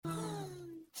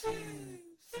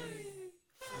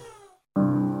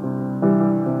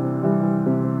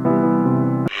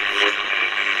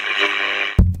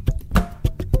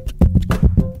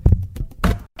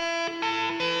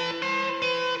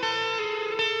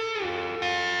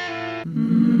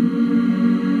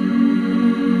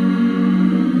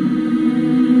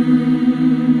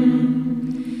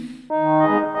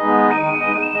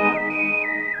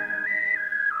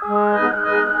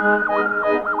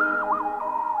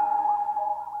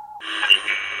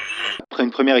Après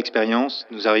une première expérience,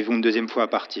 nous arrivons une deuxième fois à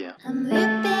partir. I'm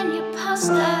ripping your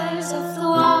posters off the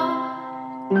wall.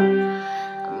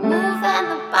 I'm moving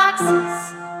the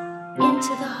boxes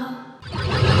into the hall.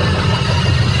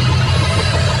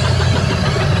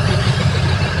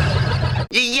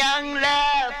 You young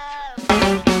love.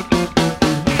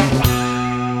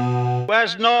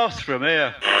 Where's north from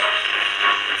here?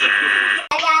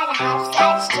 I got a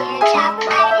hopscotch,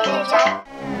 chocolate, and chocolate.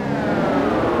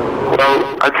 Well,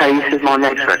 okay, this is my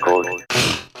next record.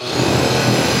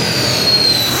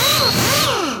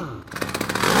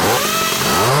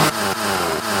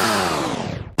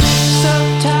 So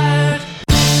tired,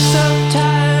 so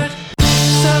tired,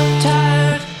 so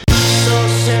tired. Soul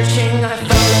searching, I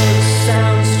followed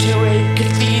sounds to a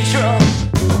cathedral.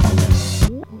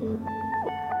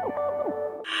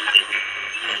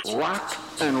 Rock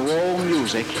and roll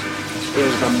music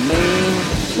is the main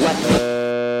weapon.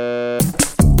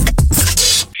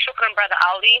 Brother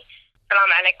Ali.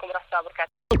 Assalamu alaikum wa rahmatullahi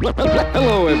wa barakatuh.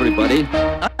 Hello, everybody.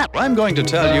 I'm going to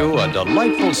tell you a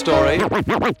delightful story.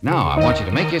 Now, I want you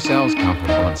to make yourselves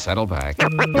comfortable and settle back.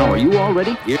 Now, are you all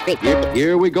ready?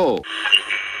 Here we go.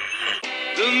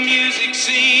 The music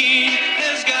scene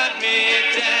has got me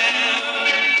down,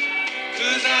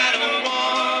 'cause I don't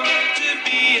want to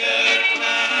be a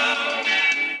clown.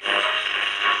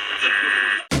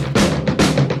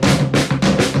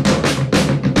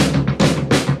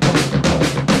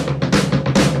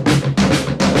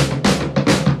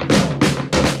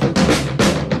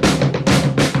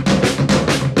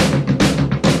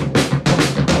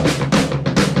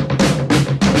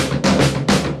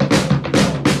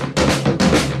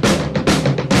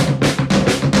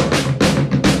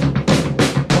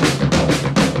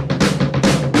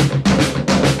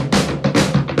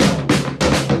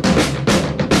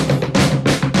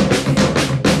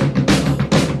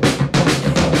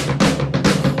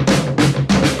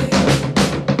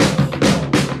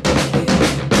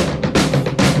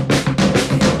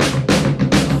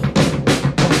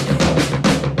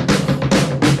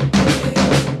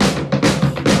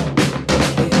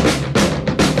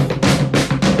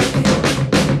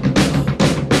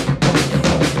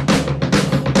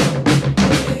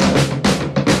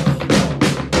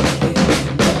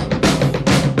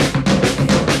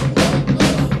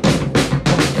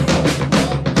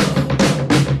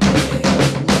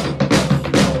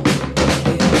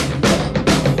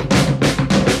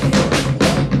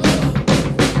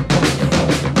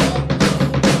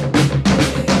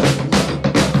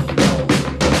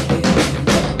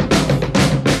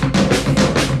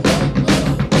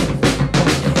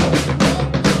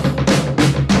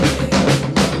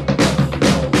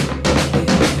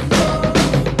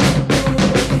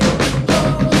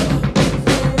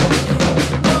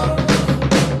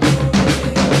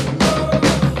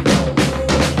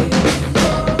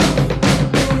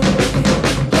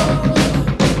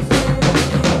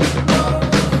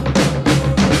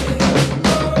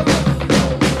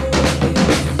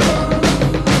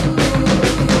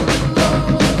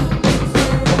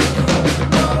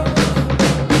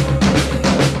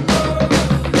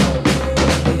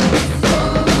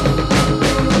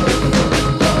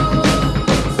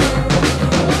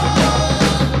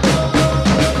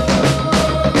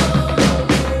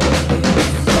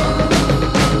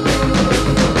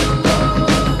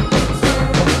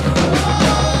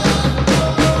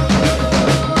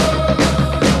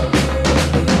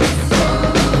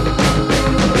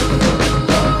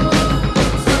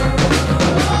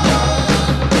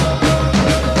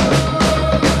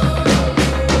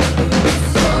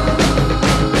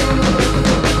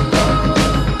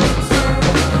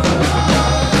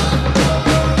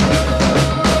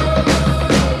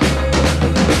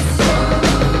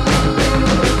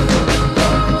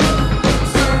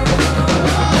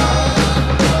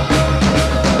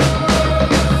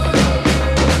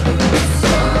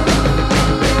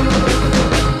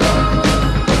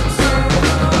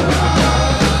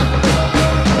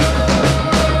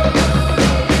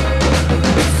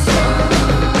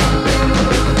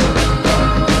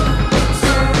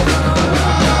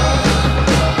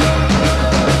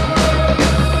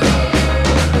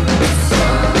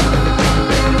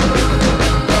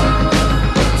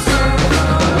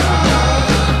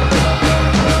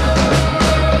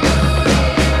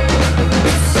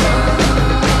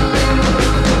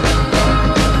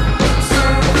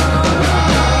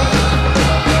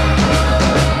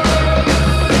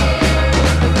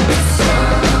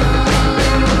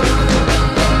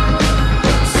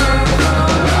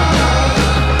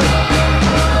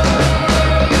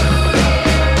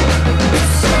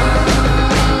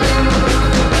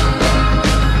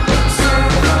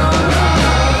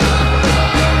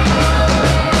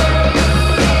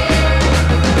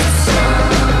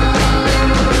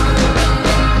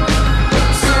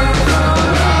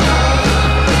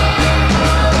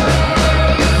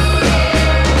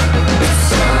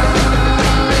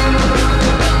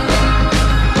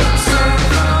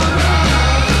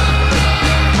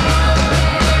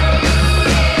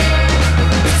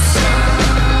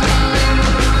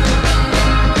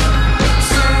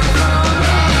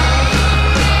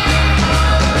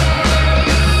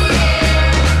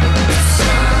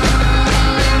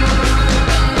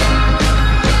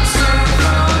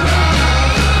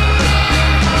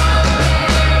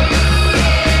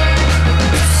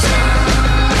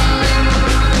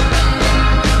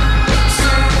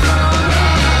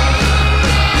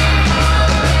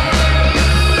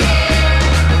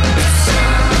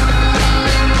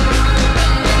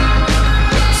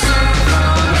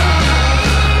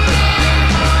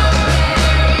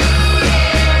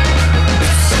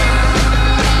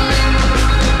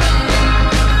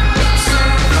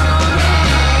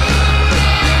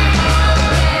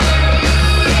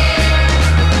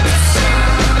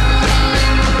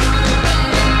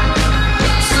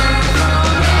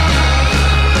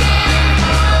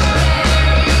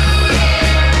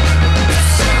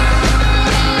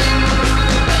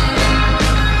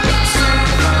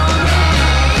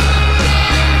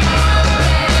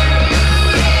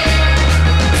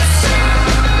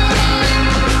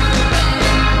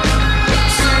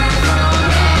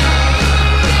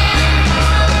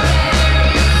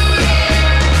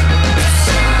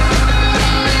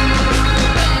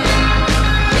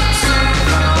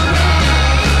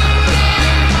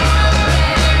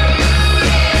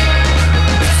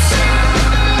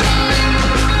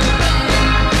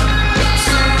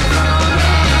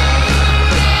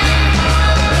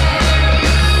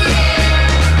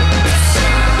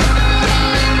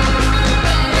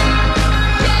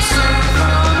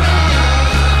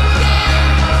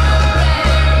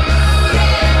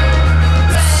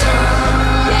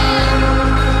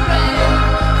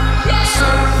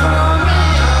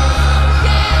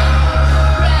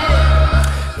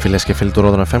 Φίλες και φίλοι του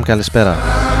Rodon FM, καλησπέρα.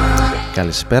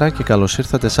 Καλησπέρα και καλώς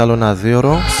ήρθατε σε άλλο ένα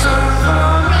 2ωρο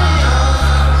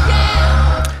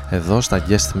εδώ στα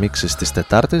guest mixes της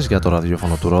Τετάρτης για το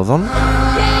ραδιόφωνο του Rodon.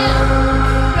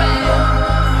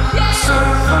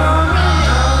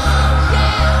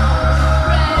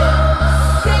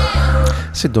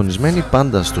 Συντονισμένοι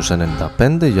πάντα στους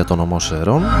 95 για το νομό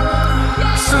Σερών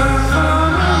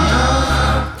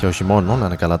και όχι μόνο, να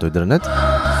είναι καλά το ίντερνετ.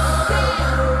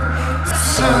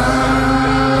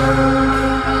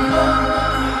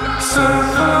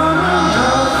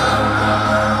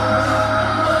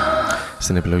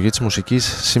 Στην επιλογή της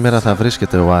μουσικής σήμερα θα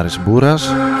βρίσκεται ο Άρης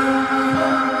Μπούρας.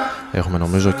 Έχουμε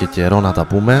νομίζω και καιρό να τα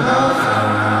πούμε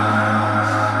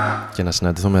και να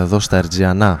συναντηθούμε εδώ στα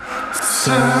Ερτζιανά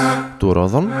του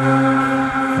Rodon.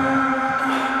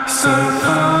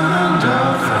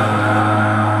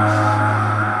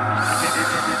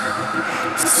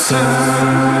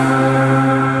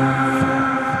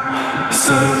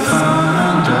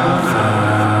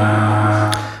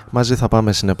 Μαζί θα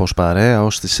πάμε συνεπώς παρέα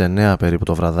ως τις 9 περίπου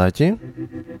το βραδάκι.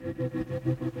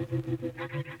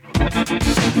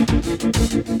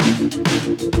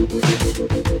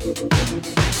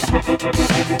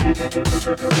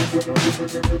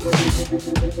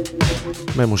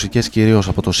 Με μουσικές κυρίως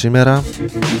από το σήμερα,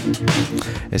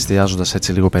 εστιάζοντας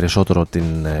έτσι λίγο περισσότερο την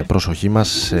προσοχή μας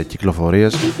σε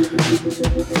κυκλοφορίες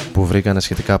που βρήκανε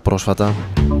σχετικά πρόσφατα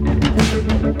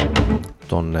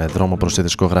τον δρόμο προς τη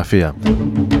δισκογραφία.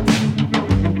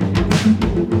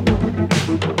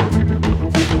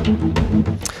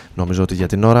 Νομίζω ότι για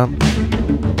την ώρα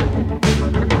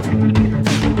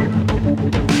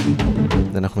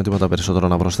δεν έχουμε τίποτα περισσότερο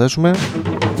να προσθέσουμε,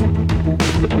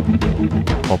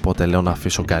 οπότε λέω να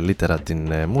αφήσω καλύτερα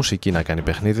την μουσική να κάνει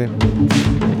παιχνίδι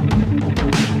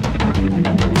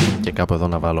και κάπου εδώ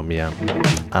να βάλω μια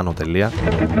άνω τελεία.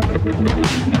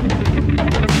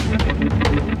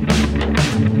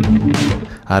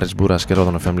 Άρης Μπούρας και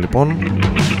Rodon FM λοιπόν.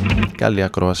 Καλή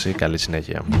ακρόαση, καλή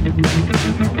συνέχεια.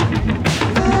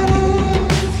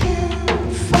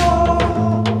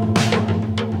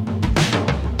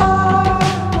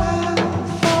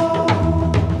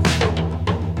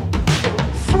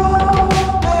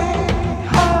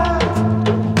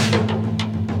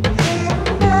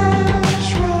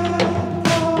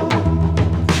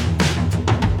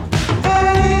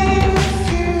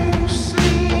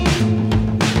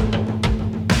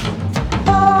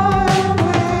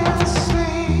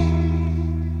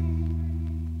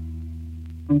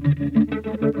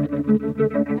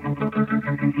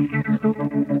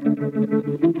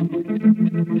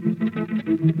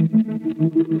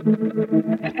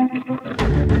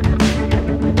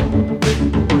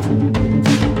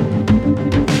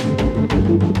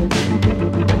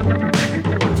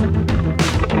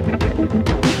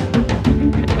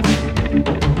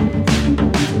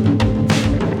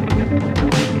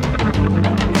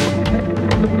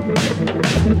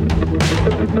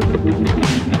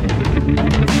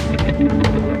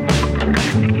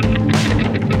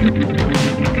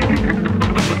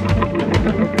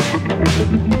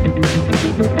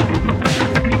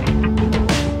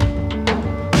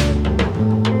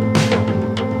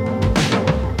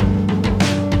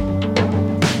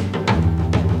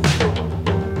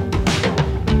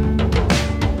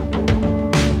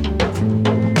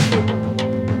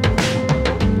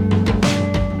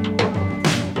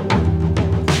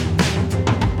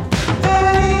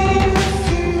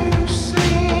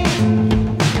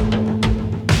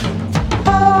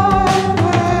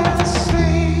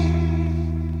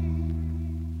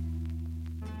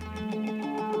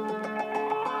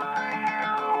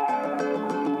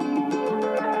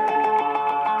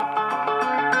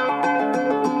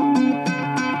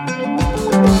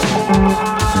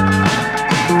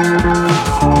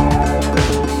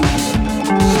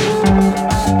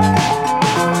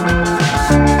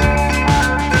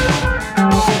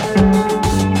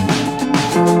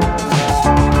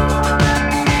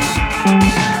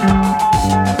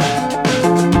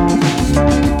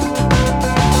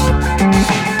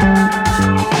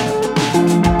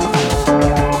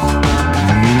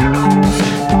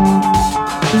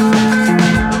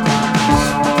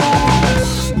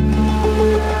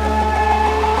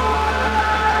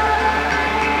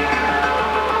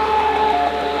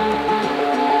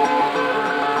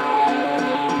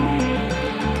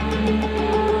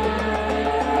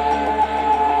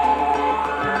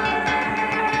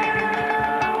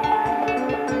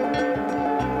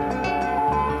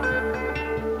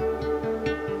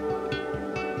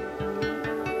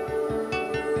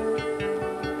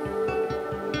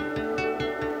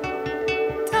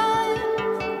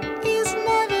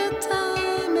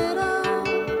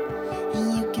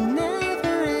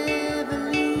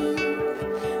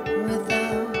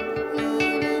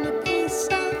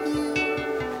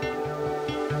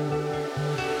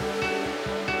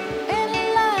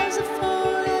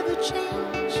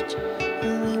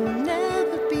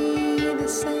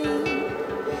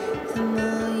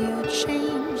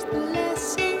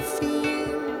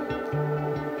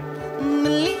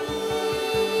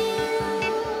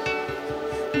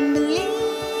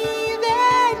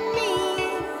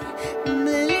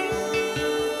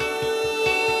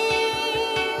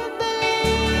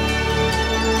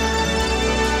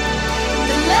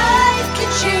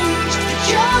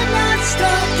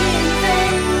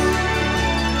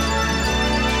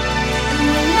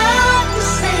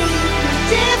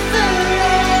 Different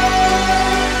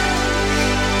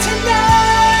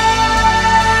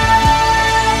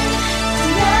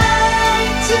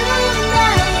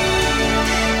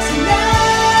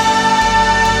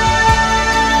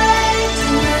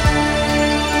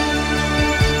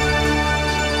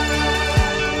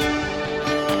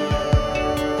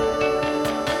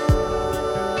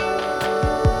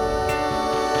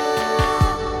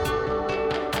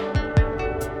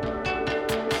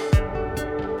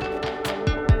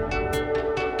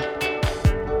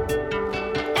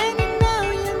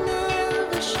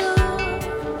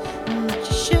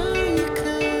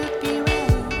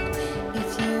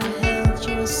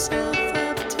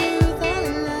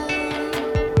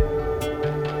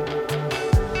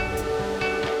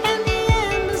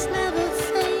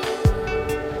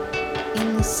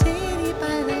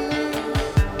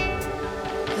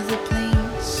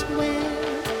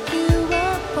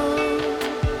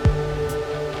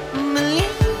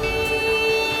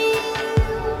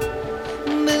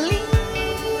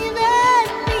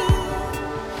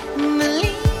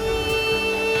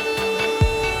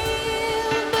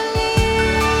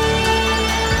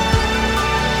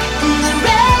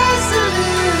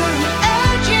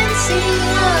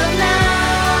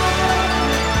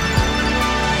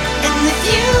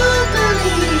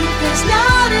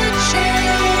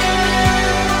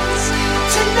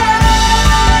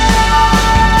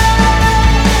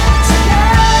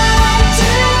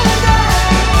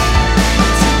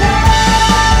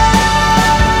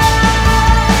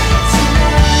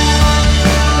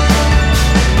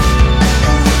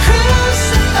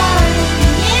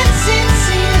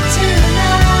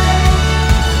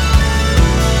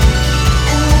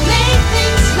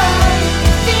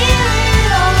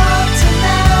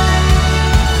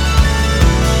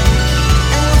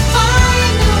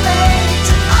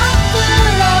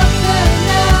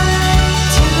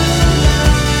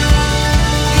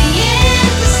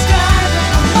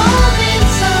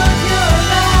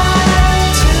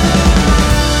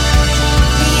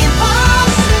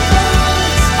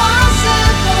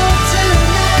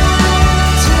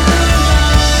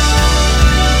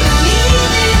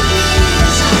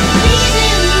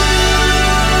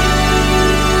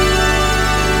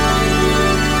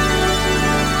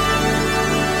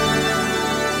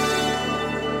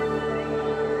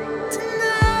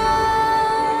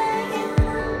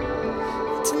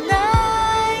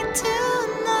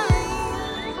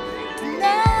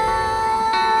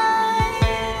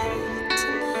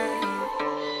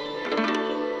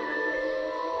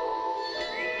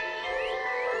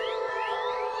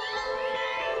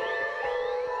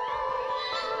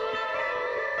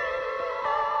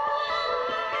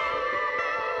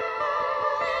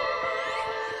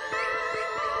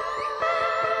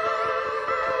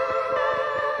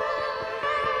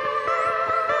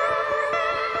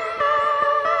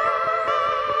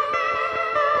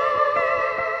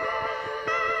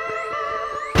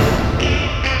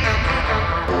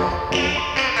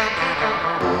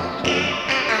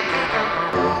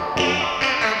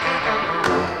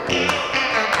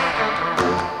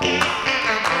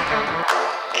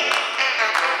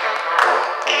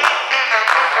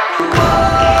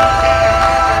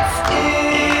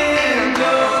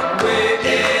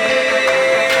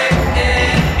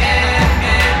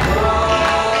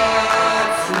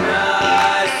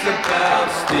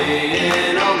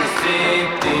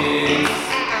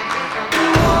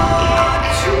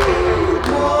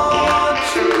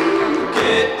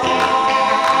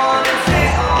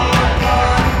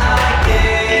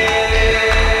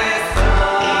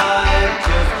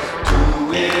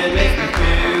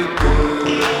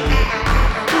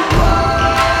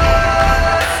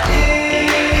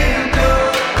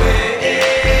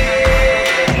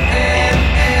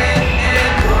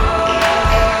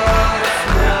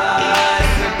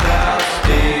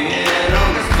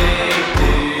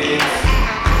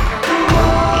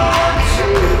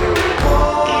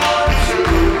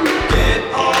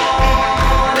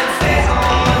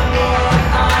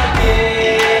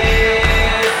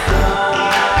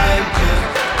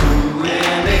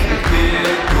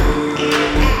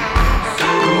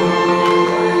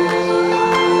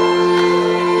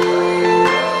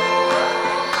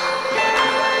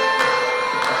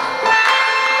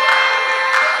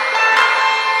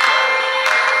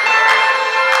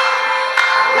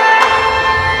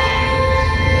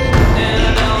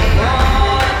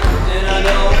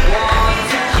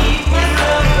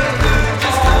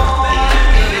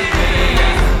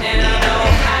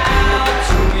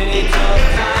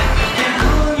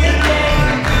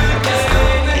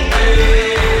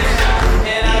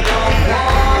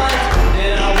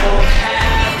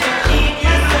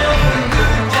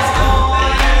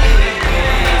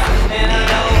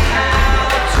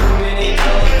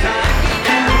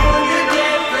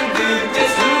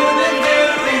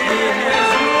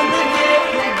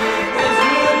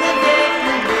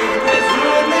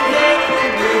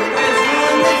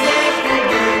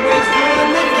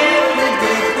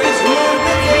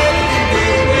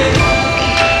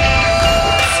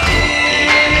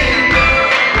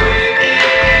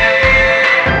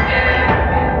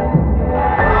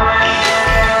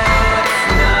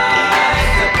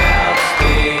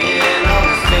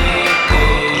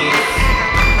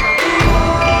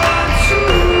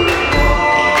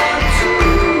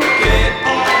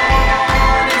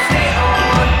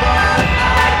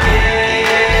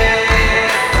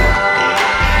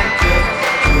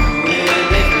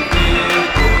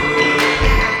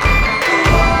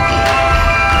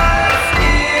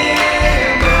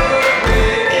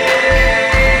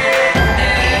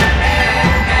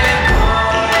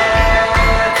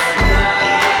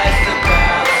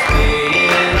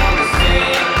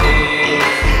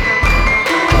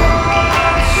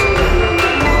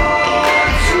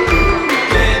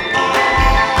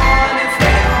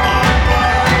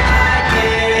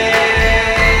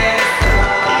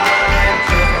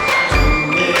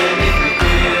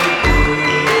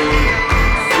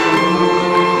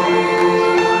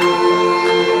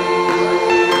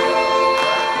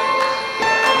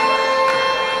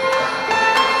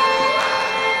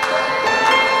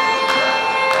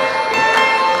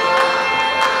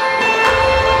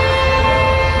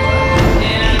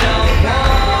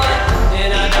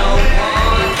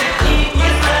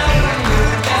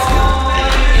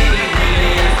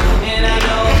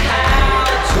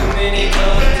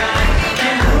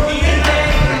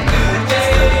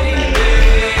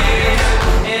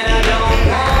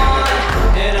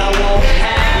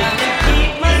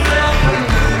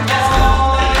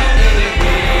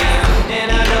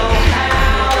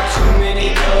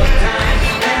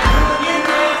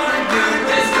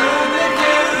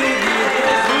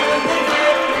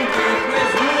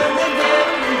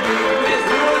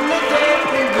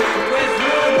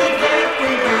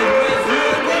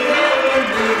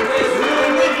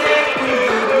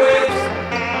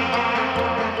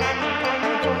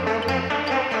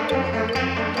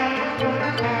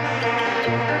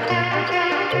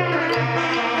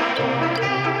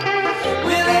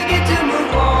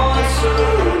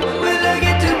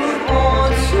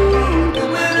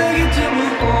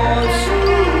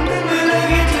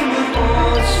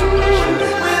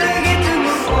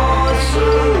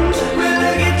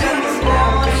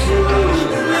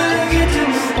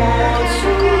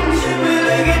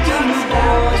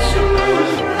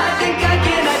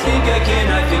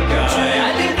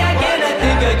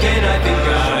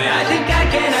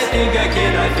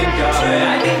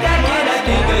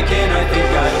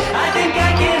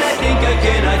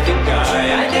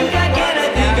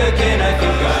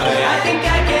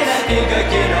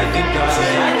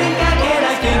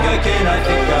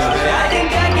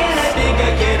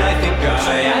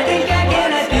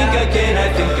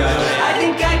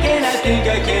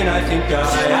think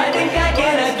I think I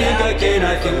can, I think I can,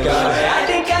 I think I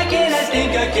think I can, I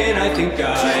think I can, I think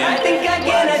I think I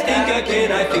can, I think I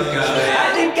can, I think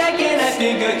I think I can, I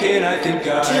think I can, I think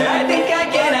I think I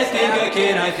can, I think I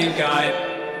can, I think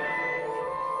I.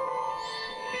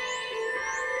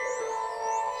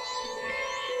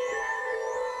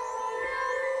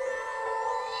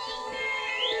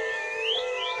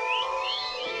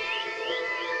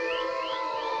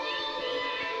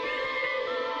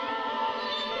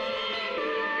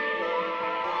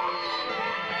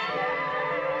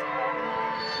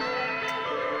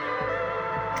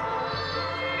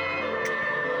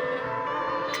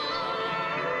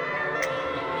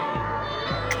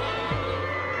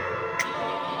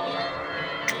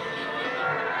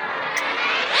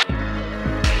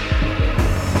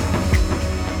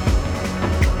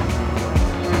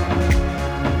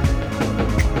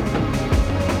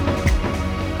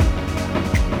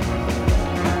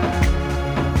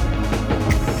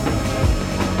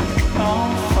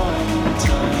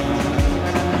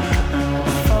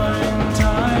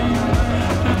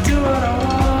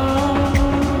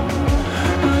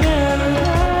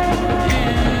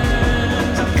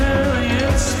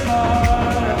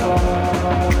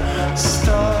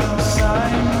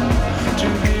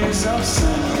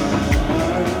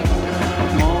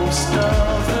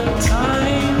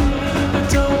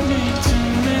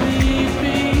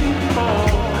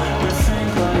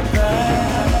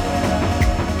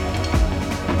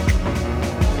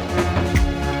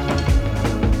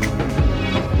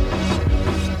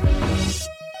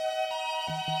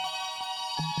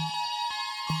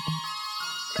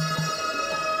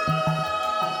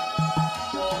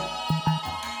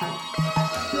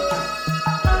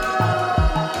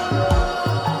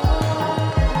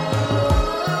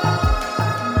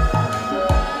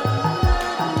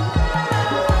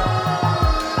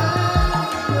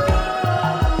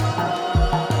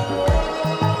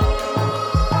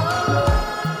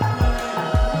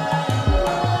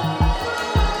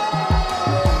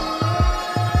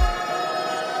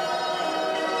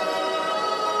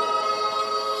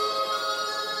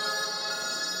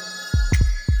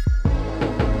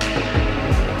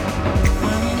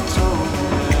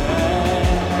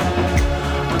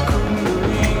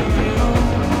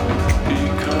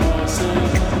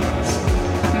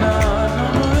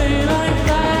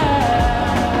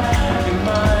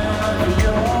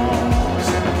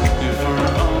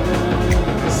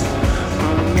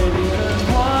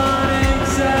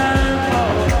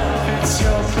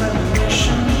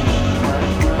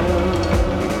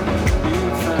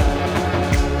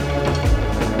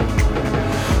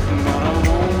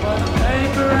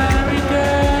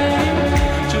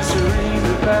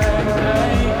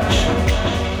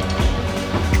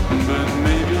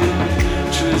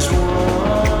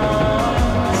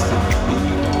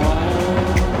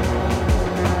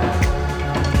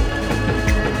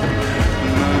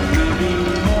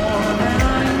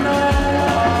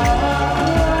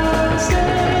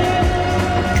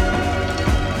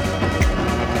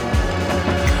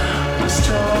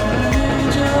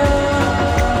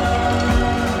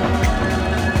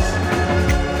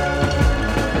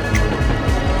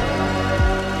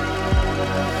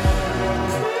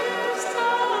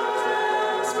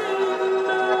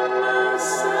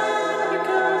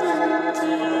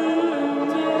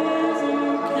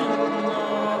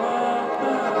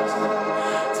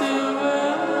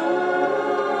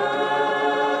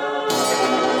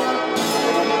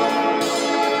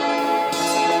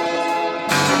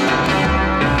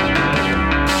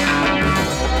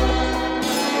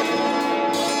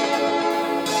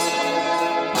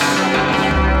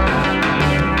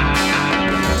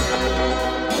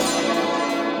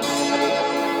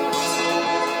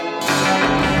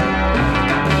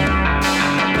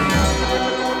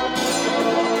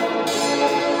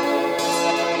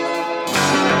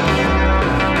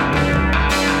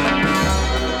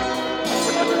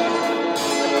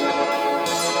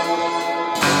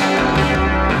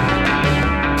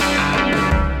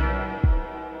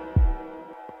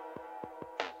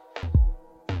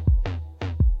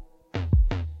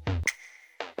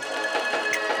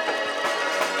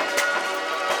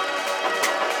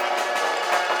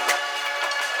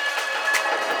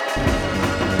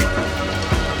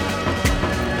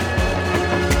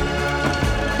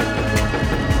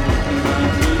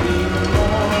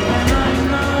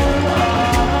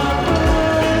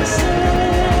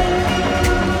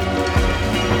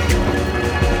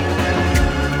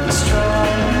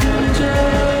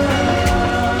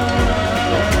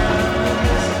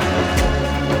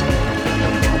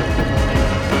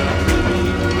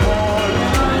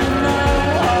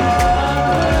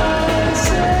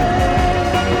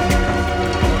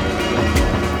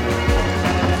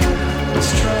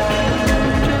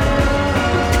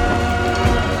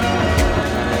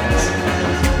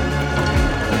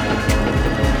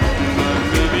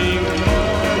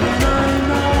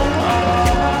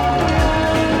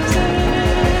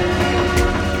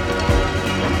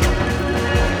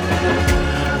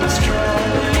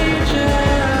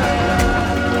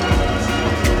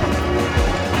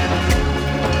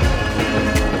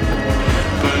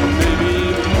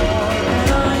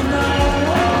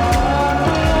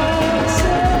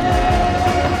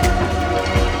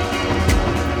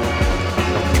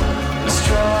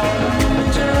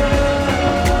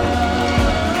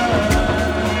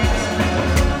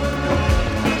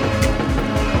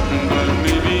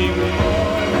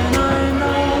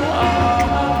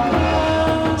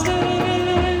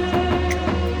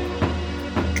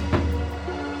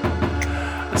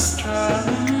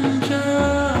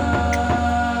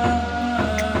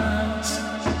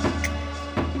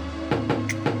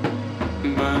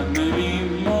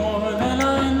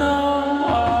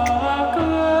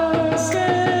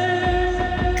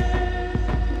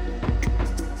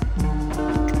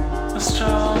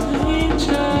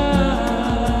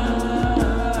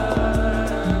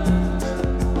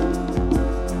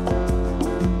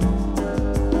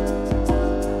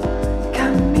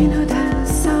 Camino del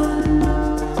Sol,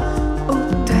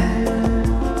 Hotel,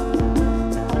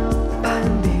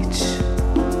 Palm Beach,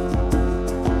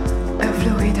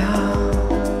 Florida,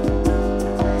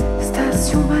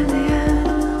 station balnéaire,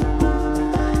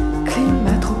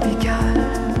 climat tropical,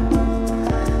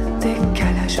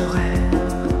 décalage horaire,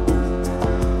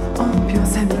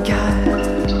 ambiance amicale.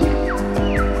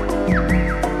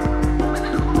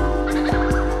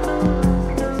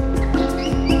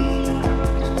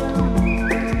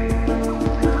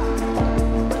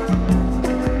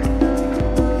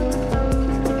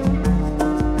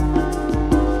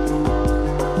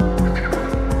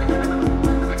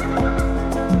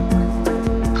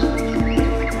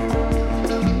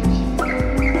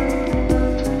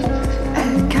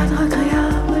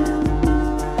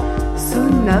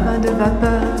 Bain de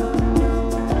vapeur,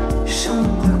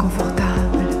 chambre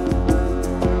confortable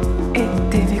et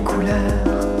TV couleur.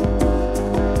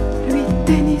 Lui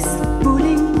tennis,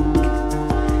 bowling,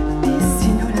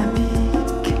 piscine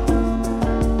olympique,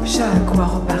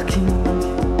 jaguar au parking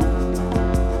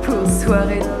pour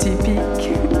soirée